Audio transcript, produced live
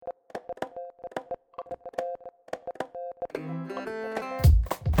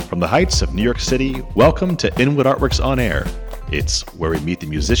From the heights of New York City, welcome to Inwood Artworks On Air. It's where we meet the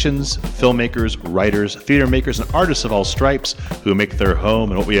musicians, filmmakers, writers, theater makers, and artists of all stripes who make their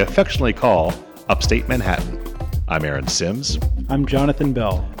home in what we affectionately call upstate Manhattan. I'm Aaron Sims. I'm Jonathan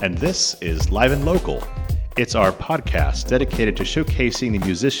Bell. And this is Live and Local. It's our podcast dedicated to showcasing the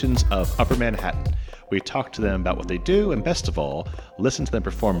musicians of Upper Manhattan. We talk to them about what they do, and best of all, listen to them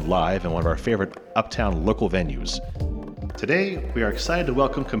perform live in one of our favorite uptown local venues. Today, we are excited to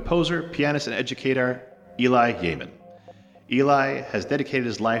welcome composer, pianist, and educator Eli Yeaman. Eli has dedicated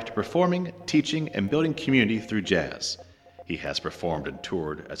his life to performing, teaching, and building community through jazz. He has performed and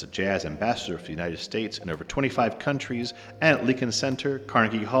toured as a jazz ambassador for the United States in over 25 countries and at Lincoln Center,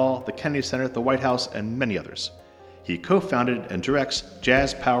 Carnegie Hall, the Kennedy Center, the White House, and many others. He co-founded and directs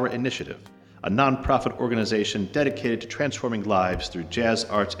Jazz Power Initiative, a nonprofit organization dedicated to transforming lives through jazz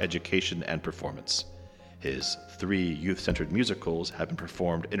arts education and performance. His 3 youth-centered musicals have been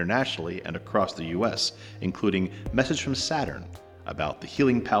performed internationally and across the U.S., including Message from Saturn, about the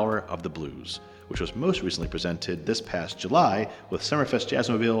healing power of the blues, which was most recently presented this past July with Summerfest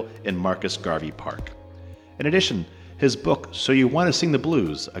Jazzmobile in Marcus Garvey Park. In addition, his book, So You Want to Sing the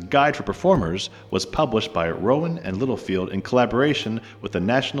Blues, A Guide for Performers, was published by Rowan and Littlefield in collaboration with the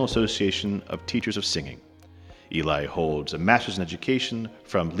National Association of Teachers of Singing. Eli holds a master's in education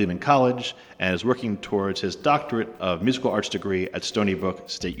from Lehman College and is working towards his doctorate of musical arts degree at Stony Brook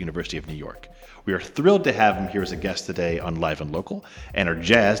State University of New York. We are thrilled to have him here as a guest today on Live and Local and are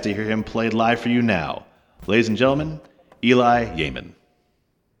jazzed to hear him play live for you now. Ladies and gentlemen, Eli Yeaman.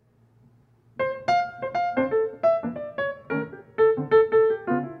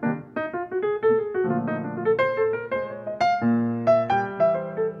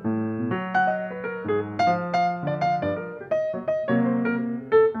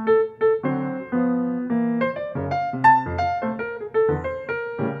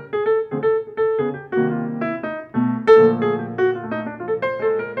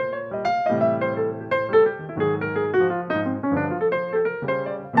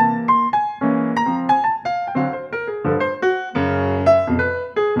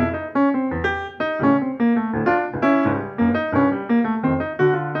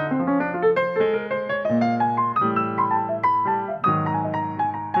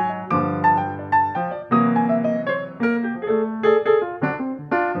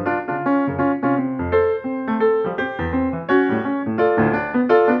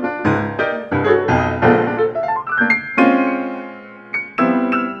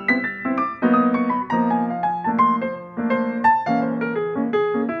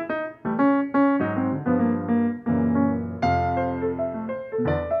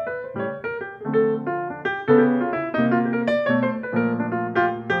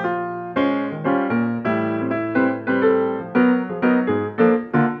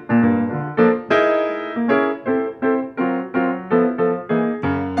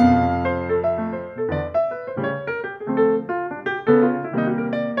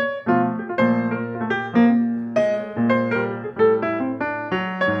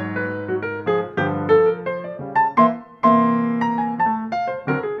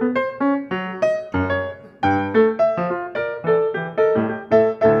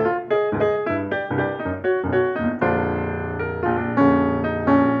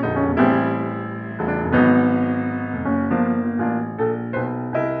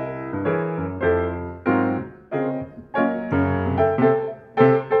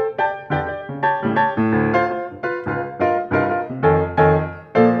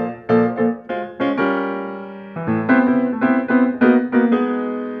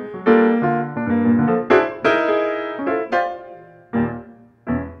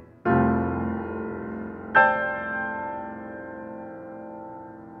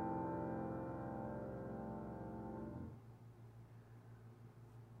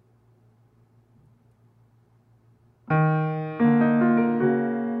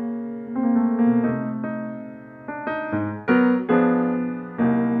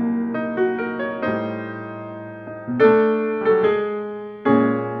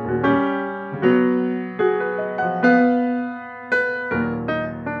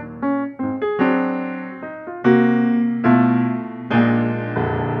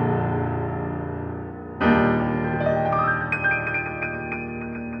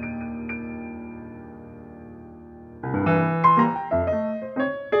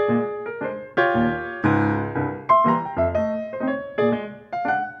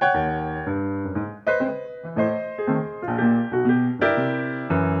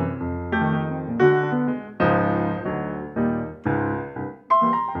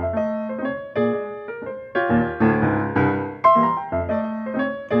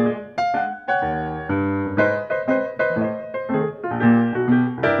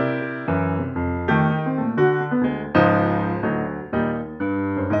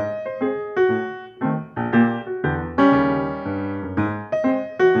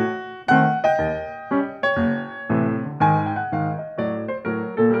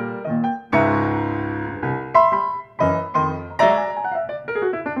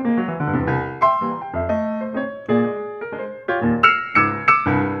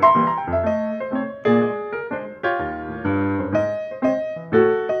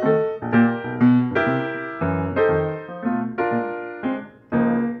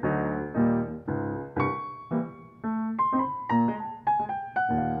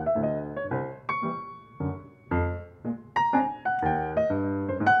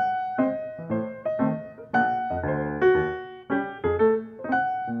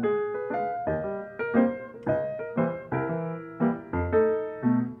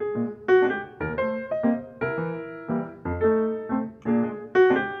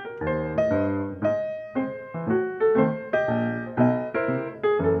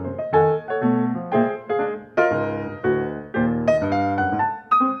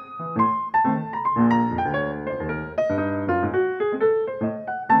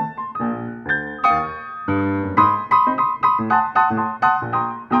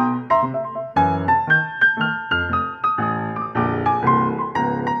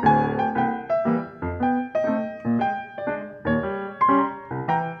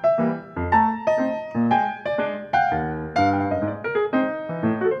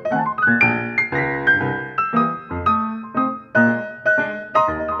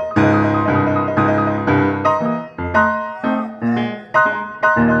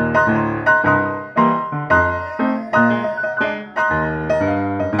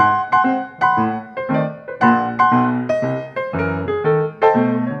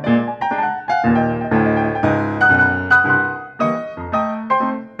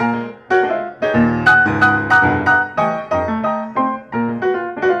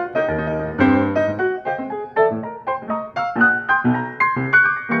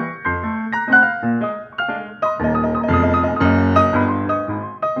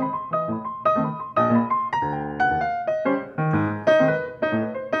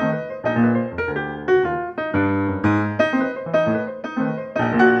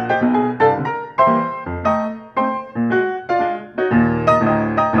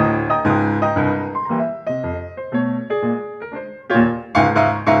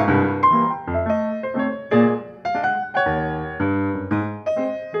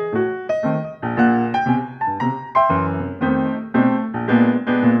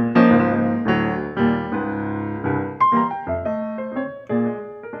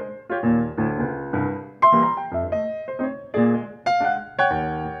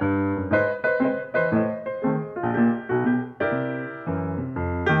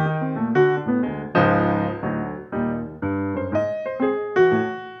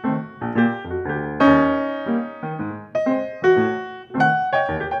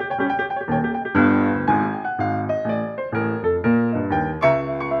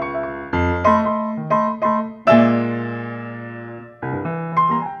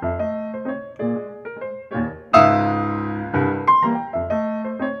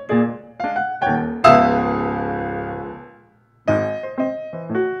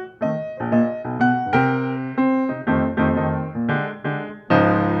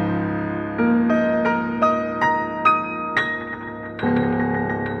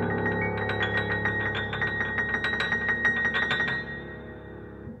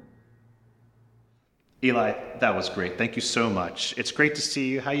 Eli, that was great. Thank you so much. It's great to see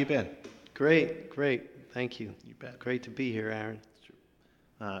you. How you been? Great. Thank you. You bet. Great to be here, Aaron.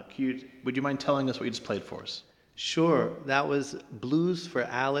 Would you mind telling us what you just played for us? Sure. That was Blues for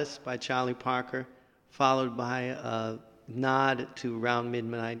Alice by Charlie Parker, followed by a nod to Round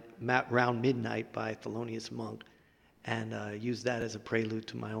Midnight by Thelonious Monk, and used that as a prelude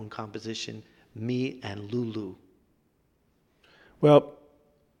to my own composition, Me and Lulu. Well,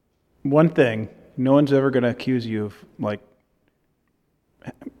 one thing, no one's ever going to accuse you of, like,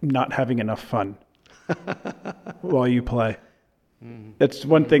 not having enough fun while you play. That's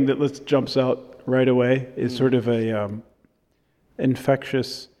one thing that jumps out right away, is sort of a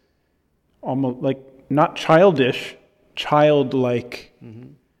infectious, almost like not childish, childlike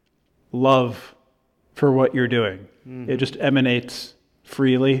love for what you're doing. It just emanates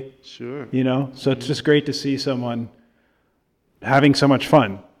freely. Sure. So it's just great to see someone having so much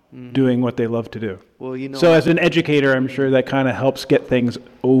fun doing what they love to do. Well, So as an educator, I'm sure that kind of helps get things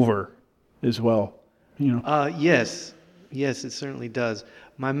over as well. Yes, it certainly does.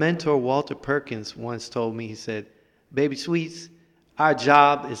 My mentor, Walter Perkins, once told me, he said, "Baby Sweets, our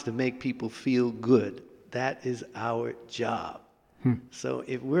job is to make people feel good. That is our job." So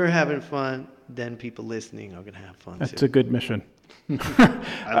if we're having fun, then people listening are going to have fun That's too. a good mission.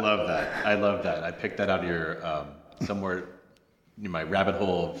 I love that. I picked that out of your somewhere in my rabbit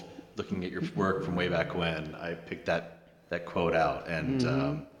hole of looking at your work from way back when. I picked that quote out,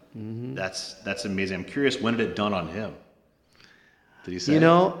 and that's amazing. I'm curious, when did it dawn on him? Did he say?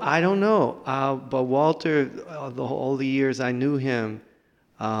 I don't know. But Walter, all the years I knew him,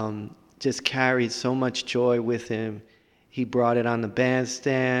 just carried so much joy with him. He brought it on the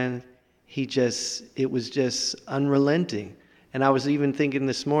bandstand. It was just unrelenting. And I was even thinking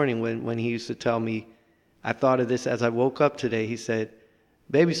this morning when he used to tell me, I thought of this as I woke up today. He said,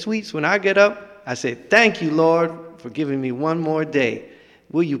 "Baby Sweets, when I get up, I say, thank you, Lord, for giving me one more day.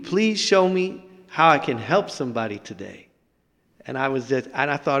 Will you please show me how I can help somebody today?" And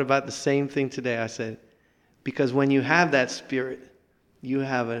I thought about the same thing today. I said, because when you have that spirit, you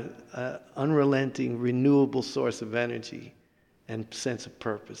have an unrelenting, renewable source of energy and sense of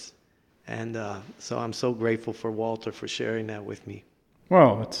purpose. And so I'm so grateful for Walter for sharing that with me.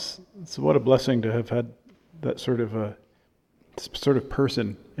 Well, it's what a blessing to have had that sort of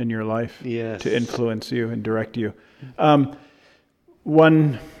person in your life to influence you and direct you.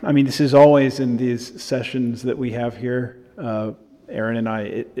 This is always in these sessions that we have here, Aaron and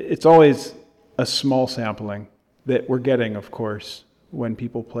I, it's always a small sampling that we're getting, of course, when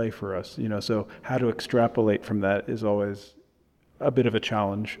people play for us. So how to extrapolate from that is always a bit of a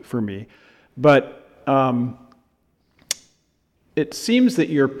challenge for me. But it seems that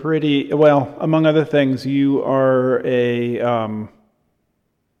you're pretty, well, among other things, you are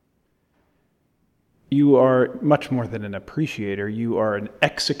you are much more than an appreciator. You are an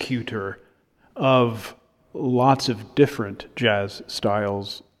executor of lots of different jazz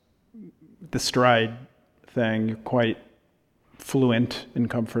styles. The stride thing, you're quite fluent and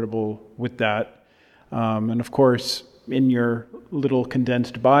comfortable with that. And of course, in your little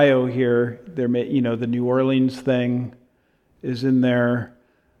condensed bio here, the New Orleans thing is in there.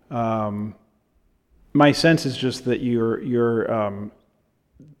 My sense is just that you're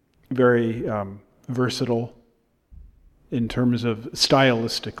very versatile in terms of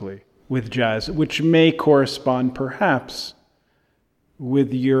stylistically with jazz, which may correspond perhaps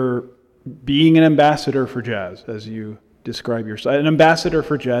with your being an ambassador for jazz, as you describe yourself. An ambassador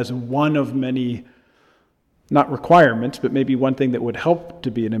for jazz, one of many, not requirements, but maybe one thing that would help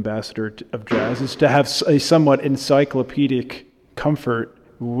to be an ambassador of jazz is to have a somewhat encyclopedic comfort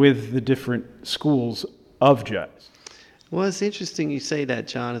with the different schools of jazz. Well, it's interesting you say that,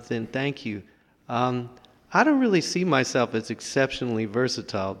 Jonathan. Thank you. I don't really see myself as exceptionally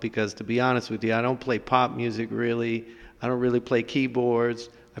versatile because, to be honest with you, I don't play pop music really. I don't really play keyboards.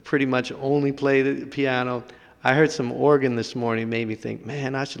 I pretty much only play the piano. I heard some organ this morning, made me think,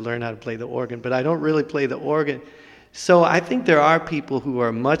 man, I should learn how to play the organ, but I don't really play the organ. So I think there are people who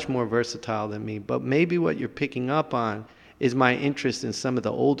are much more versatile than me, but maybe what you're picking up on is my interest in some of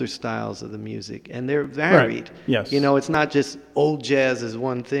the older styles of the music, and they're varied. Right. Yes. It's not just old jazz is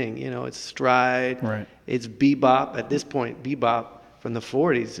one thing. It's stride, right. It's bebop. At this point, bebop from the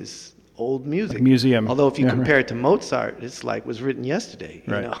 40s is old music. Like museum. Although if you compare it to Mozart, it's like was written yesterday.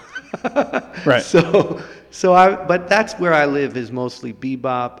 Right. Right. But that's where I live, is mostly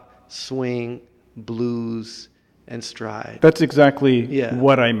bebop, swing, blues, and stride. That's exactly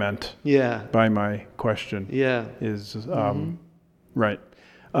what I meant by my question. Yeah. Is, right.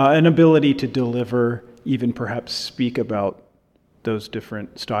 An ability to deliver, even perhaps speak about those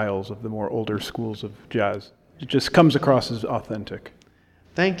different styles of the more older schools of jazz. It just comes across as authentic.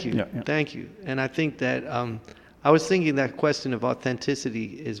 Thank you. Yeah, yeah. Thank you. And I think that I was thinking that question of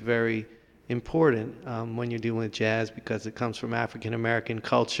authenticity is very important when you're dealing with jazz, because it comes from African American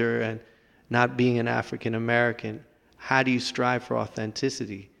culture, and not being an African American, how do you strive for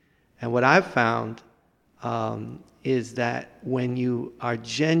authenticity? And what I've found is that when you are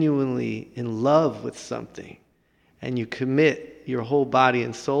genuinely in love with something and you commit your whole body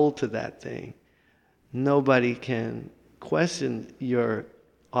and soul to that thing, nobody can question your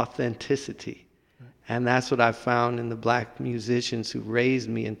authenticity. And that's what I found in the black musicians who raised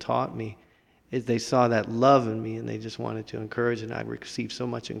me and taught me, is they saw that love in me and they just wanted to encourage, and I received so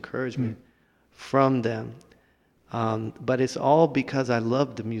much encouragement from them. But it's all because I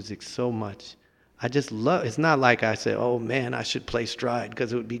love the music so much. I just love, it's not like I say, oh man, I should play stride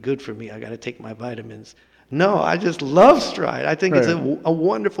because it would be good for me. I got to take my vitamins. No, I just love stride. I think it's a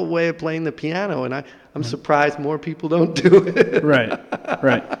wonderful way of playing the piano, and I'm surprised more people don't do it.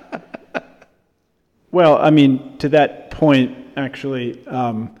 Right. Well, I mean, to that point, actually,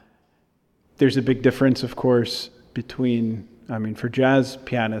 there's a big difference, of course, between, I mean, for jazz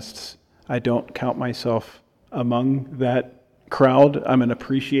pianists, I don't count myself among that crowd. I'm an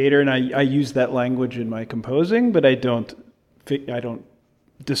appreciator, and I use that language in my composing, but I don't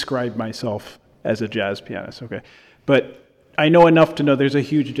describe myself as a jazz pianist. Okay, but I know enough to know there's a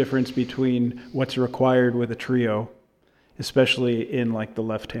huge difference between what's required with a trio, especially in like the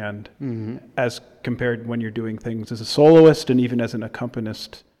left hand, as compared when you're doing things as a soloist and even as an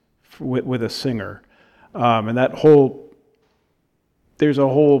accompanist with a singer, and there's a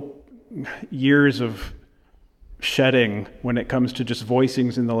whole years of shedding when it comes to just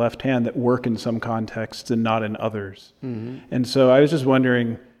voicings in the left hand that work in some contexts and not in others. And so I was just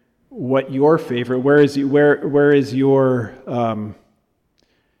wondering what your favorite, where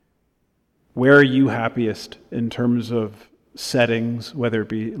are you happiest in terms of settings, whether it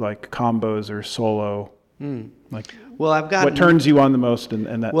be like combos or solo? Like, well, what turns you on the most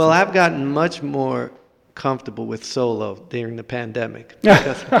in that? Well, I've gotten much more comfortable with solo during the pandemic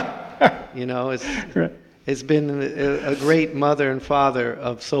because it's been a great mother and father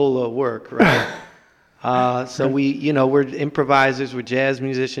of solo work, right? So we're improvisers, we're jazz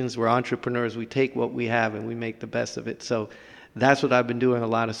musicians, we're entrepreneurs. We take what we have and we make the best of it. So that's what I've been doing, a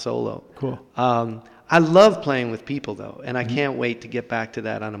lot of solo. Cool. I love playing with people, though, and I can't wait to get back to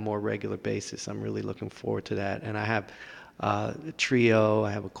that on a more regular basis. I'm really looking forward to that. And I have a trio,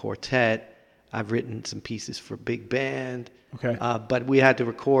 I have a quartet. I've written some pieces for big band. Okay. But we had to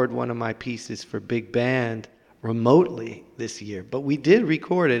record one of my pieces for big band remotely this year. But we did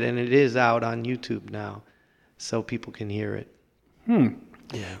record it, and it is out on YouTube now, so people can hear it.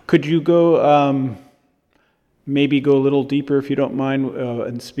 Yeah. Could you go... maybe go a little deeper, if you don't mind,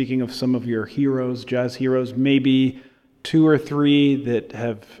 and speaking of some of your heroes, jazz heroes, maybe 2 or 3 that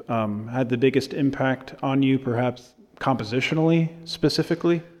have had the biggest impact on you, perhaps compositionally,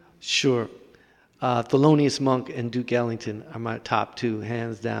 specifically? Sure. Thelonious Monk and Duke Ellington are my top 2,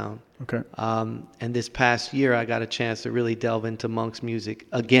 hands down. Okay. And this past year, I got a chance to really delve into Monk's music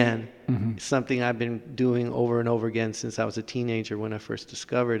again. It's something I've been doing over and over again since I was a teenager when I first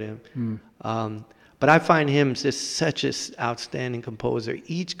discovered him. But I find him just such an outstanding composer.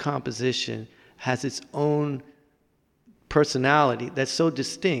 Each composition has its own personality that's so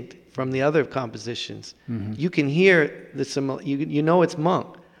distinct from the other compositions. You can hear you know it's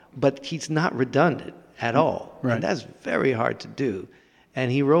Monk, but he's not redundant at all. Right. And that's very hard to do.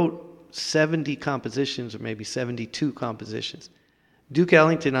 And he wrote 70 compositions, or maybe 72 compositions. Duke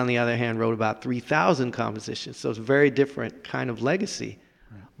Ellington, on the other hand, wrote about 3,000 compositions. So it's a very different kind of legacy.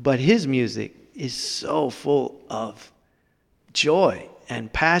 Right. But his music is so full of joy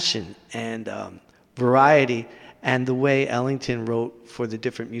and passion and variety, and the way Ellington wrote for the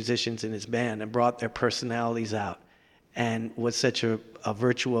different musicians in his band and brought their personalities out, and was such a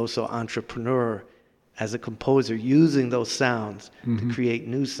virtuoso entrepreneur as a composer, using those sounds to create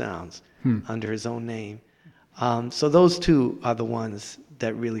new sounds under his own name. So those 2 are the ones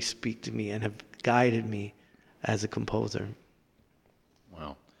that really speak to me and have guided me as a composer.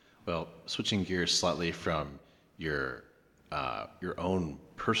 Wow. Well, switching gears slightly from your own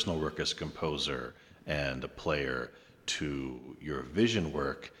personal work as a composer and a player to your vision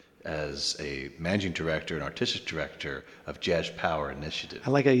work as a managing director and artistic director of Jazz Power Initiative. I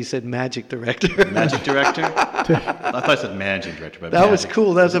like how you said magic director. Magic director? I thought I said managing director. But that was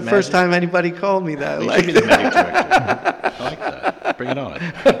cool. That was the first time anybody called me that. You should be the magic director. I like that. Bring it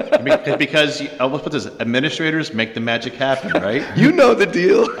on. Because let's put this, administrators make the magic happen, right? You know the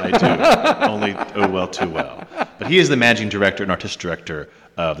deal. I do. Only too well. But he is the managing director and artistic director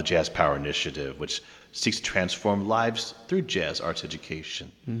of the Jazz Power Initiative, which seeks to transform lives through jazz arts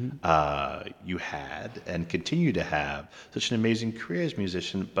education. You had and continue to have such an amazing career as a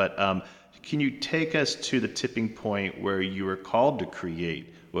musician, but can you take us to the tipping point where you were called to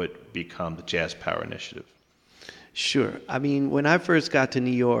create what become the Jazz Power Initiative? Sure. I mean, when I first got to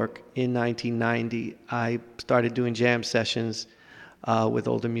New York in 1990, I started doing jam sessions with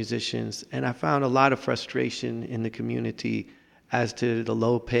older musicians, and I found a lot of frustration in the community as to the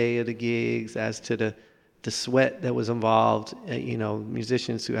low pay of the gigs, as to the sweat that was involved.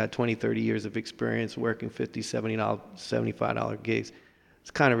 Musicians who had 20, 30 years of experience working $50, $70, $75 gigs.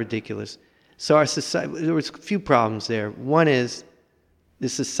 It's kind of ridiculous. So our society, there was a few problems there. One is the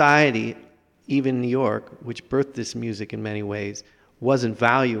society, even New York, which birthed this music in many ways, wasn't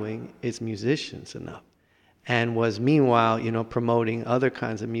valuing its musicians enough, and was meanwhile, promoting other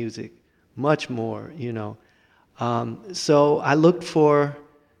kinds of music much more, So I looked for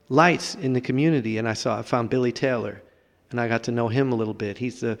lights in the community, and I found Billy Taylor, and I got to know him a little bit.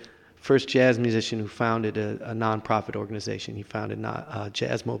 He's the first jazz musician who founded a nonprofit organization. He founded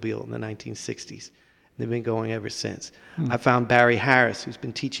Jazzmobile in the 1960s. They've been going ever since. I found Barry Harris, who's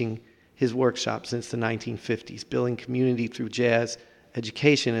been teaching his workshop since the 1950s, building community through jazz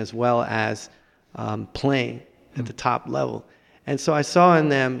education as well as playing at the top level. And so I saw in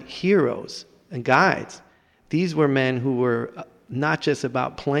them heroes and guides. These were men who were not just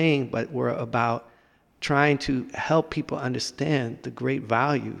about playing, but were about trying to help people understand the great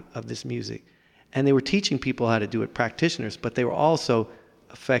value of this music. And they were teaching people how to do it, practitioners, but they were also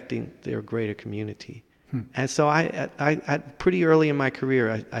affecting their greater community. And so I pretty early in my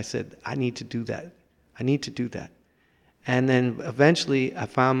career, I said, I need to do that. I need to do that. And then eventually I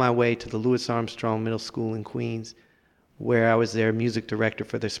found my way to the Louis Armstrong Middle School in Queens, where I was their music director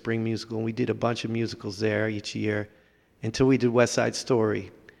for their spring musical. And we did a bunch of musicals there each year until we did West Side Story.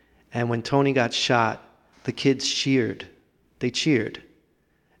 And when Tony got shot, the kids cheered. They cheered.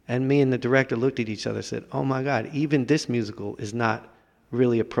 And me and the director looked at each other and said, oh my God, even this musical is not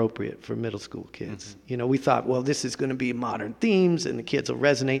really appropriate for middle school kids. We thought, well, this is going to be modern themes and the kids will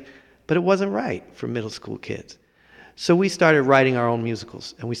resonate, but it wasn't right for middle school kids. So we started writing our own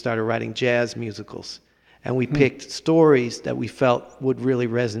musicals, and we started writing jazz musicals, and we picked stories that we felt would really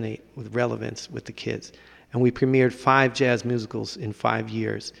resonate with relevance with the kids. And we premiered 5 jazz musicals in 5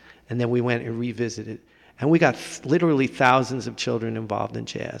 years, and then we went and revisited. And we got literally thousands of children involved in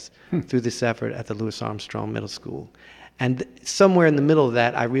jazz through this effort at the Louis Armstrong Middle School. And somewhere in the middle of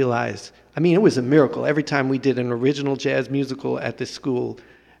that, I realized, it was a miracle. Every time we did an original jazz musical at this school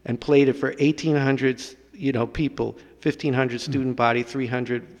and played it for 1,800, people, 1,500 student body,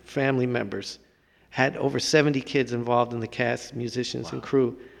 300 family members, had over 70 kids involved in the cast, musicians, and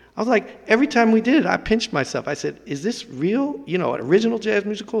crew. I was like, every time we did it, I pinched myself. I said, is this real? An original jazz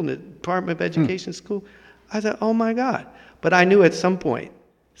musical in the Department of Education school? I said, oh my God. But I knew at some point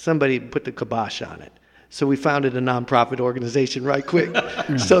somebody put the kibosh on it. So we founded a nonprofit organization right quick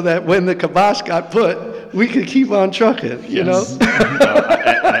so that when the kibosh got put, we could keep on trucking, Yes.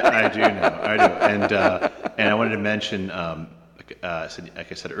 I do know. I do. And I wanted to mention, like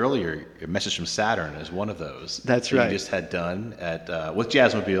I said earlier, a Message from Saturn is one of those. That's right. You just had done with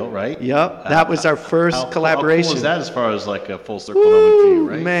Jazzmobile, right? Yep. That was our first collaboration. How cool was that as far as like a full circle moment for you,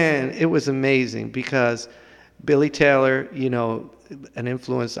 right? Man, it was amazing because Billy Taylor, an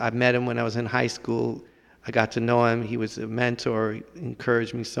influence. I met him when I was in high school. I got to know him. He was a mentor. He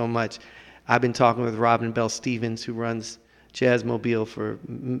encouraged me so much. I've been talking with Robin Bell Stevens, who runs Jazzmobile, for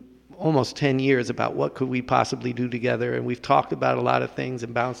almost 10 years about what could we possibly do together. And we've talked about a lot of things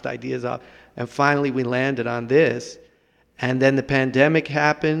and bounced ideas off. And finally, we landed on this. And then the pandemic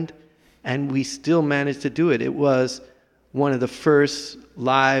happened, and we still managed to do it. It was one of the first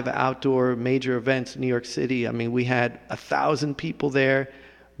live outdoor major events in New York City. We had 1,000 people there.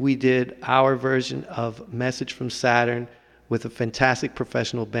 We did our version of Message from Saturn with a fantastic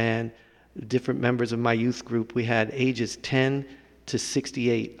professional band, different members of my youth group. We had ages 10 to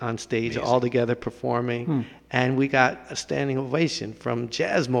 68 on stage, all together performing. And we got a standing ovation from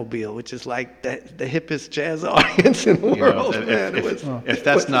Jazzmobile, which is like the hippest jazz audience in the world. If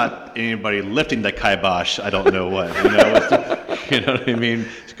that's not anybody lifting the kibosh, I don't know what. You know what I mean?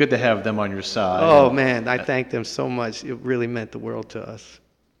 It's good to have them on your side. Oh, man, I thank them so much. It really meant the world to us.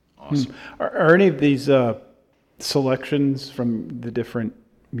 Awesome. Are any of these selections from the different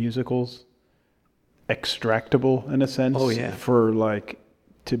musicals extractable in a sense? Oh, yeah. For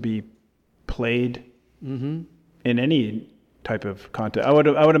to be played in any type of content. I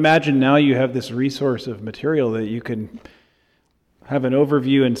would imagine now you have this resource of material that you can have an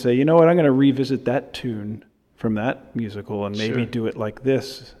overview and say, you know what, I'm going to revisit that tune from that musical and maybe do it like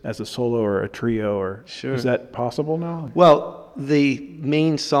this as a solo or a trio, or is that possible now? Well, the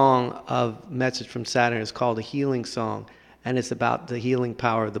main song of Message from Saturn is called A Healing Song, and it's about the healing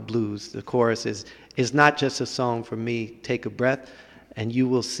power of the blues. The chorus is not just a song for me, take a breath, and you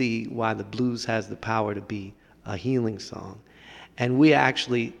will see why the blues has the power to be a healing song. And we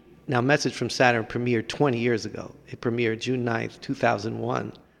actually, now Message from Saturn premiered 20 years ago. It premiered June 9th,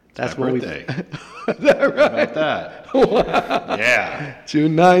 2001. That's my when birthday. Is that right? How about that? Wow. Yeah.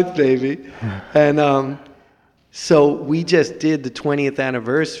 June 9th, baby. And so we just did the 20th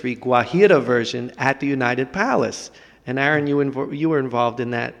anniversary Guajira version at the United Palace. And Aaron, you were involved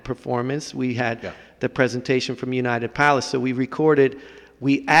in that performance. We had the presentation from United Palace. So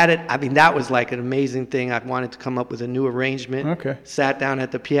we added, I mean, that was like an amazing thing. I wanted to come up with a new arrangement. Okay. Sat down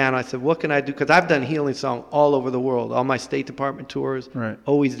at the piano. I said, what can I do? Because I've done healing song all over the world. All my State Department tours,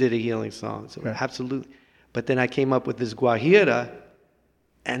 always did a healing song. So absolutely. But then I came up with this Guajira,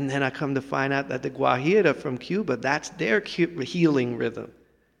 and then I come to find out that the Guajira from Cuba, that's their healing rhythm.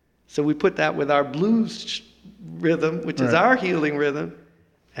 So we put that with our blues rhythm, which is our healing rhythm,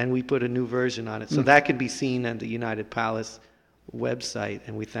 and we put a new version on it. So that can be seen at the United Palace website,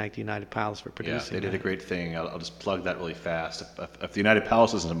 and we thank the United Palace for producing they did a great thing. I'll just plug that really fast. If the United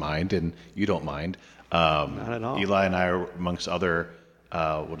Palace doesn't mind, and you don't mind, Not at all. Eli and I, are amongst other,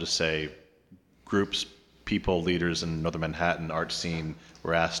 we'll just say, groups, people, leaders in Northern Manhattan art scene,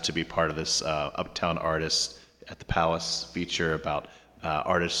 were asked to be part of this Uptown Artists at the Palace feature about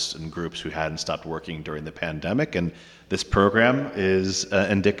artists and groups who hadn't stopped working during the pandemic. And this program is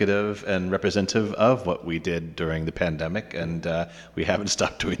indicative and representative of what we did during the pandemic. And we haven't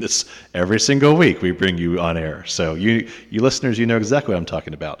stopped doing this every single week. We bring you on air. So you listeners, you know exactly what I'm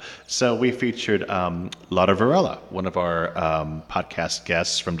talking about. So we featured Laura Varela, one of our podcast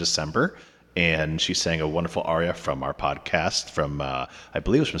guests from December. And she sang a wonderful aria from our podcast from, I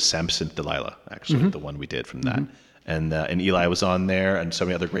believe it was from Samson Delilah, actually, the one we did from that. And Eli was on there, and so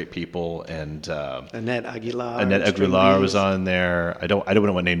many other great people, and Annette Aguilar. Annette Aguilar was on there. I don't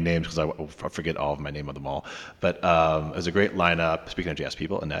want to name names because I forget all of my name of them all. But it was a great lineup. Speaking of jazz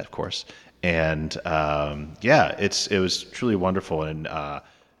people, Annette, of course, and it was truly wonderful, and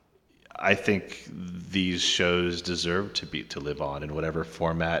I think these shows deserve to live on in whatever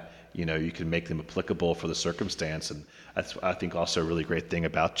format. You know, you can make them applicable for the circumstance, and that's, I think, also a really great thing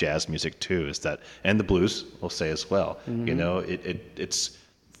about jazz music too, is that, and the blues, we'll say as well. You know, it's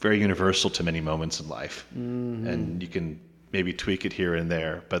very universal to many moments in life, and you can maybe tweak it here and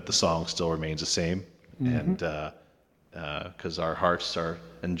there, but the song still remains the same, and because our hearts are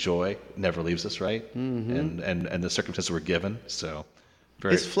and joy never leaves us, right? And the circumstances we're given, so.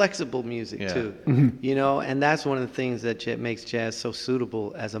 It's flexible music too, you know, and that's one of the things that makes jazz so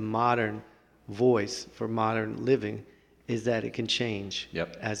suitable as a modern voice for modern living, is that it can change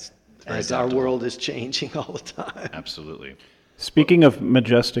as our world is changing all the time. Absolutely. Speaking of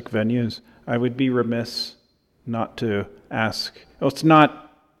majestic venues, I would be remiss not to ask. Oh, it's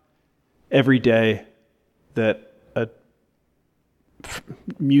not every day that a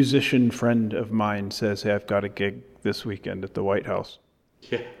musician friend of mine says, "Hey, I've got a gig this weekend at the White House."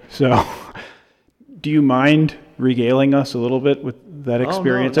 Yeah. So, do you mind regaling us a little bit with that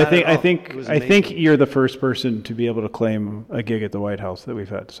experience? No, I think you're the first person to be able to claim a gig at the White House that we've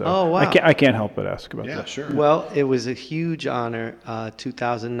had. So, wow. I can't help but ask about that. Yeah, sure. Well, it was a huge honor.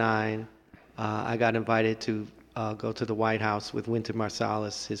 2009, I got invited to go to the White House with Wynton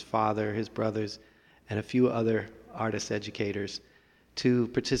Marsalis, his father, his brothers, and a few other artist educators to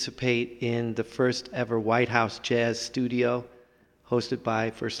participate in the first ever White House Jazz Studio, hosted by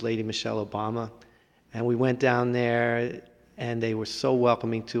First Lady Michelle Obama. And we went down there, and they were so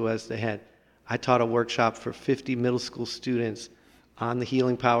welcoming to us. I taught a workshop for 50 middle school students on the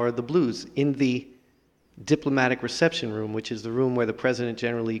healing power of the blues in the diplomatic reception room, which is the room where the president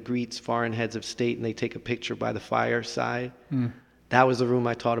generally greets foreign heads of state and they take a picture by the fireside. That was the room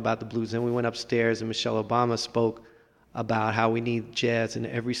I taught about the blues. Then we went upstairs, and Michelle Obama spoke about how we need jazz in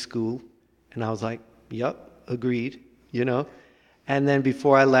every school. And I was like, yup, agreed, you know. And then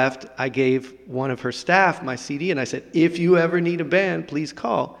before I left, I gave one of her staff my CD, and I said, if you ever need a band, please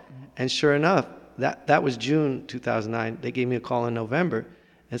call. And sure enough, that was June 2009. They gave me a call in November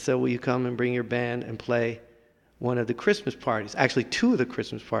and said, will you come and bring your band and play one of the Christmas parties? Actually, two of the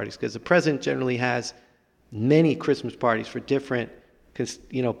Christmas parties, because the president generally has many Christmas parties for different,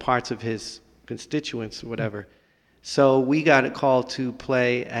 parts of his constituents or whatever. So we got a call to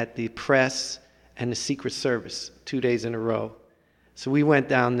play at the Press and the Secret Service 2 days in a row. So we went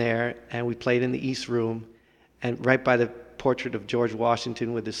down there and we played in the East Room, and right by the portrait of George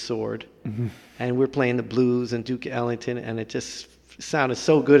Washington with his sword. Mm-hmm. And we're playing the blues and Duke Ellington, and it just sounded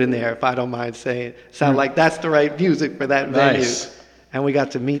so good in there, if I don't mind saying it. Sounded like that's the right music for that venue. And we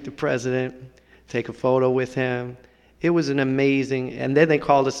got to meet the president, take a photo with him. It was an amazing, and then they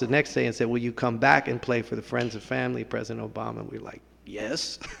called us the next day and said, will you come back and play for the Friends and Family, President Obama? And we were like,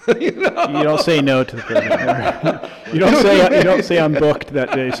 yes. You don't say no to the president. You don't say I'm booked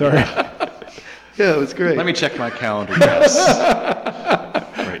that day, sorry. Yeah, it was great. Let me check my calendar, yes.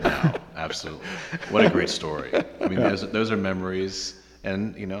 Right now, absolutely. What a great story. I mean, those are memories,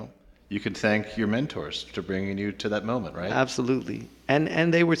 and, you could thank your mentors for bringing you to that moment, right? Absolutely.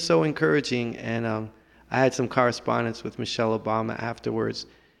 And they were so encouraging, and I had some correspondence with Michelle Obama afterwards.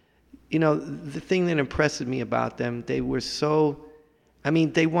 The thing that impressed me about them, they were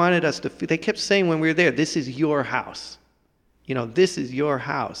they wanted us to, they kept saying when we were there, this is your house. This is your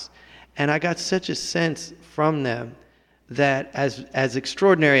house. And I got such a sense from them that as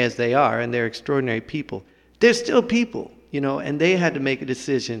extraordinary as they are, and they're extraordinary people, they're still people, and they had to make a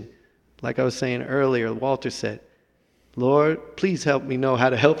decision. Like I was saying earlier, Walter said, Lord, please help me know how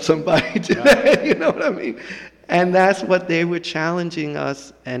to help somebody today. You know what I mean? And that's what they were challenging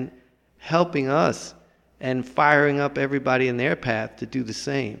us and helping us and firing up everybody in their path to do the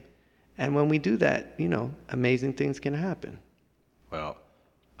same. And when we do that, amazing things can happen. Well,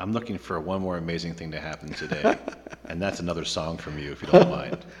 I'm looking for one more amazing thing to happen today, and that's another song from you, if you don't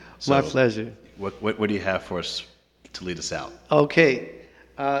mind. So my pleasure. What do you have for us to lead us out? Okay.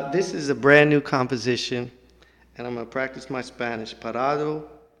 This is a brand new composition, and I'm going to practice my Spanish. Parado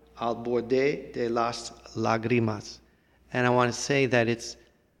al borde de las lágrimas. And I want to say that it's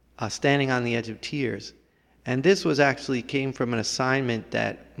standing on the edge of tears. And this came from an assignment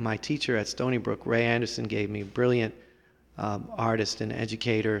that my teacher at Stony Brook, Ray Anderson, gave me, a brilliant artist and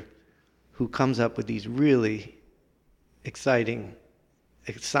educator who comes up with these really exciting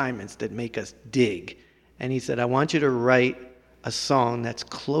assignments that make us dig. And he said, I want you to write a song that's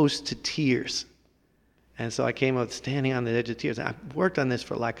close to tears. And so I came up with Standing on the Edge of Tears. And I worked on this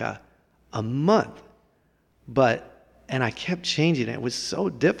for like a month. And I kept changing it. It was so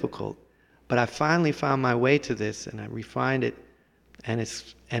difficult. But I finally found my way to this, and I refined it. And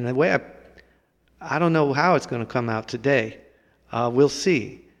the way I don't know how it's going to come out today. We'll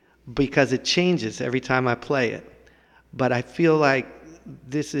see, because it changes every time I play it. But I feel like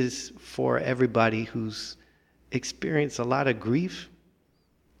this is for everybody who's experienced a lot of grief,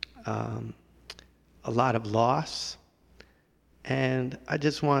 a lot of loss. And I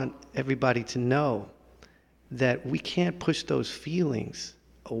just want everybody to know that we can't push those feelings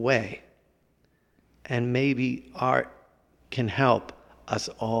away. And maybe art can help us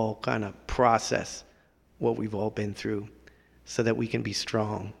all kind of process what we've all been through so that we can be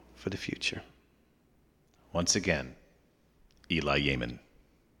strong for the future. Once again, Eli Yeaman.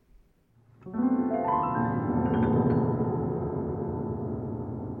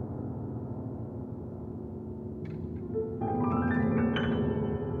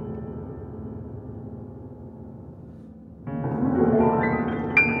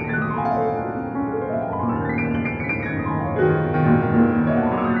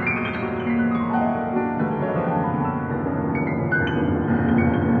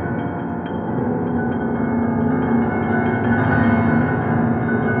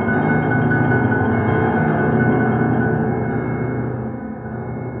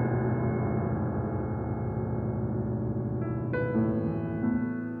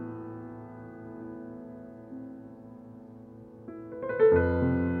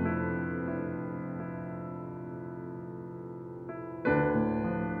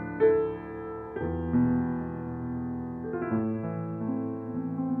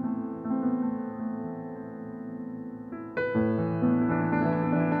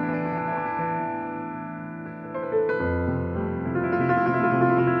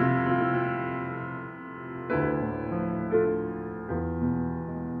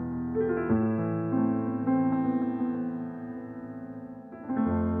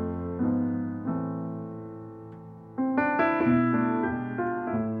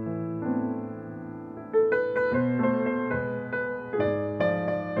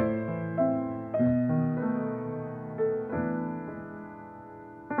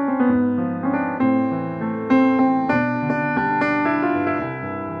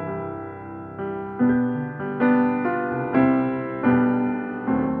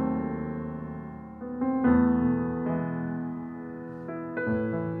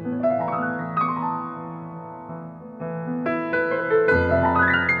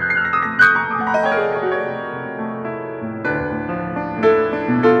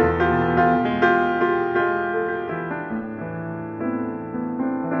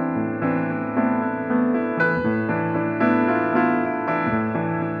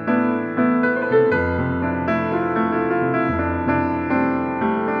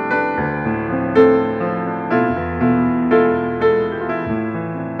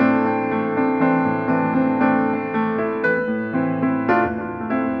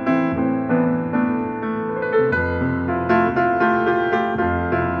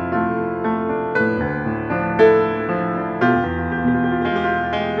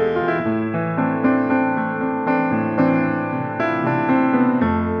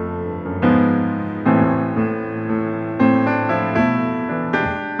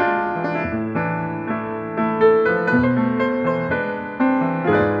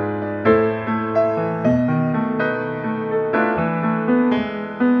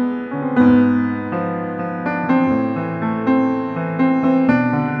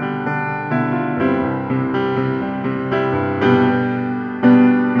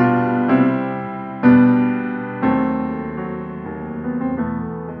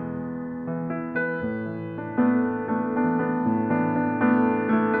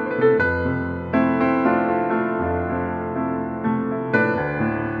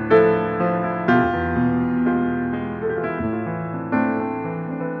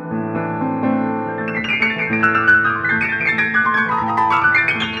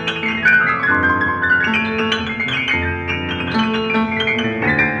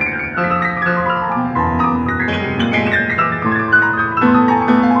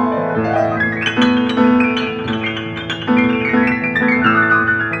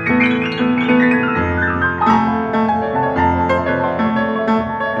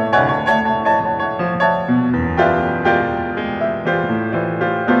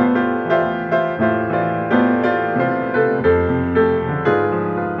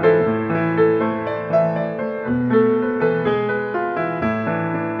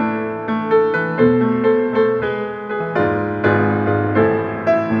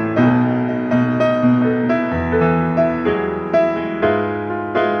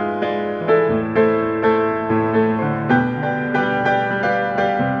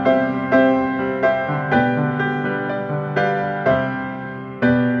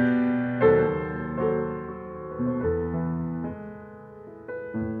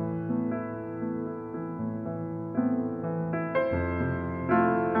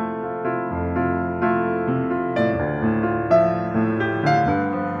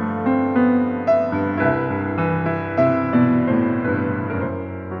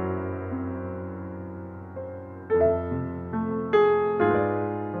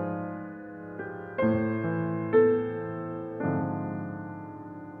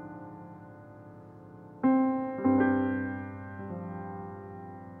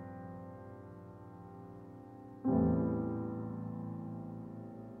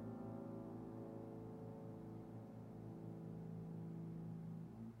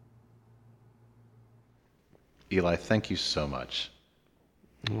 Eli, thank you so much.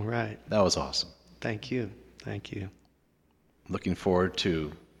 All right. That was awesome. Thank you. Thank you. Looking forward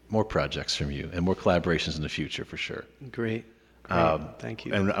to more projects from you and more collaborations in the future for sure. Great. Thank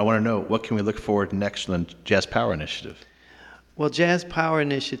you. And I want to know, what can we look forward next on the Jazz Power Initiative? Well, Jazz Power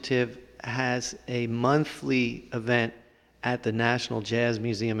Initiative has a monthly event at the National Jazz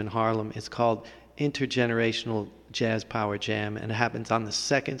Museum in Harlem. It's called Intergenerational Jazz Power Jam, and it happens on the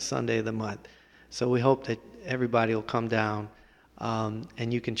second Sunday of the month. So we hope that everybody will come down,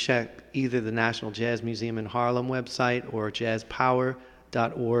 and you can check either the National Jazz Museum in Harlem website or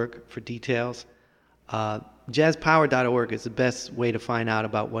jazzpower.org for details. Jazzpower.org is the best way to find out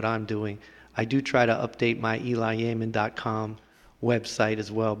about what I'm doing. I do try to update my eliyamin.com website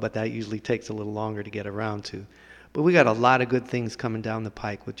as well, but that usually takes a little longer to get around to. But we got a lot of good things coming down the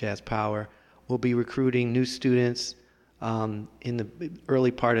pike with Jazz Power. We'll be recruiting new students in the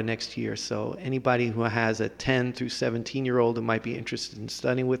early part of next year. So anybody who has a 10 through 17-year-old who might be interested in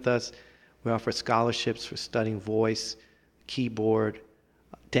studying with us, we offer scholarships for studying voice, keyboard,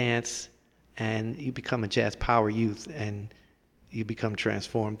 dance, and you become a Jazz Power youth and you become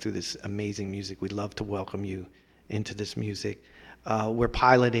transformed through this amazing music. We'd love to welcome you into this music. We're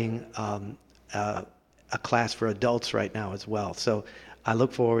piloting a class for adults right now as well. So I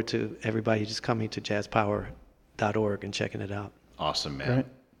look forward to everybody just coming to jazzpower.org and checking it out. Awesome, man. Great.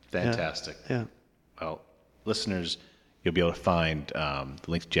 Fantastic. Yeah. Well, listeners, you'll be able to find the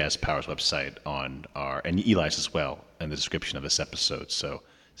link to Jazz Power's website and Eli's as well, in the description of this episode. So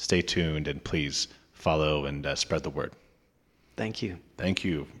stay tuned and please follow and spread the word. Thank you. Thank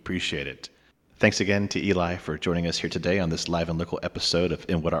you. Appreciate it. Thanks again to Eli for joining us here today on this live and local episode of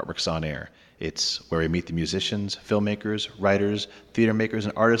In What Art Works On Air. It's where we meet the musicians, filmmakers, writers, theater makers,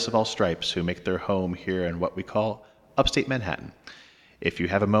 and artists of all stripes who make their home here in what we call upstate Manhattan. If you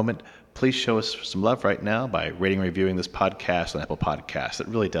have a moment, please show us some love right now by rating and reviewing this podcast on Apple Podcasts. It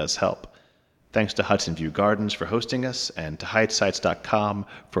really does help. Thanks to Hudson View Gardens for hosting us and to HideSites.com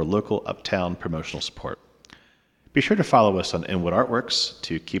for local uptown promotional support. Be sure to follow us on Inwood Artworks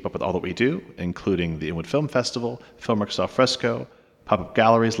to keep up with all that we do, including the Inwood Film Festival, Filmworks Al Fresco, pop-up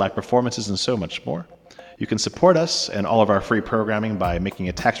galleries, live performances, and so much more. You can support us and all of our free programming by making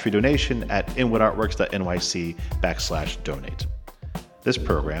a tax-free donation at inwoodartworks.nyc/donate. This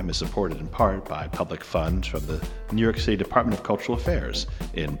program is supported in part by public funds from the New York City Department of Cultural Affairs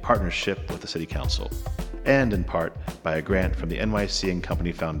in partnership with the City Council, and in part by a grant from the NYC and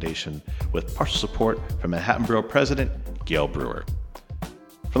Company Foundation with partial support from Manhattan Borough President Gail Brewer.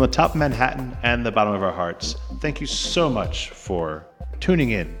 From the top of Manhattan and the bottom of our hearts, thank you so much for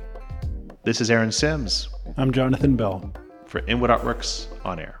tuning in. This is Aaron Sims. I'm Jonathan Bell. For Inwood Artworks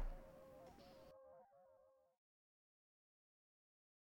On Air.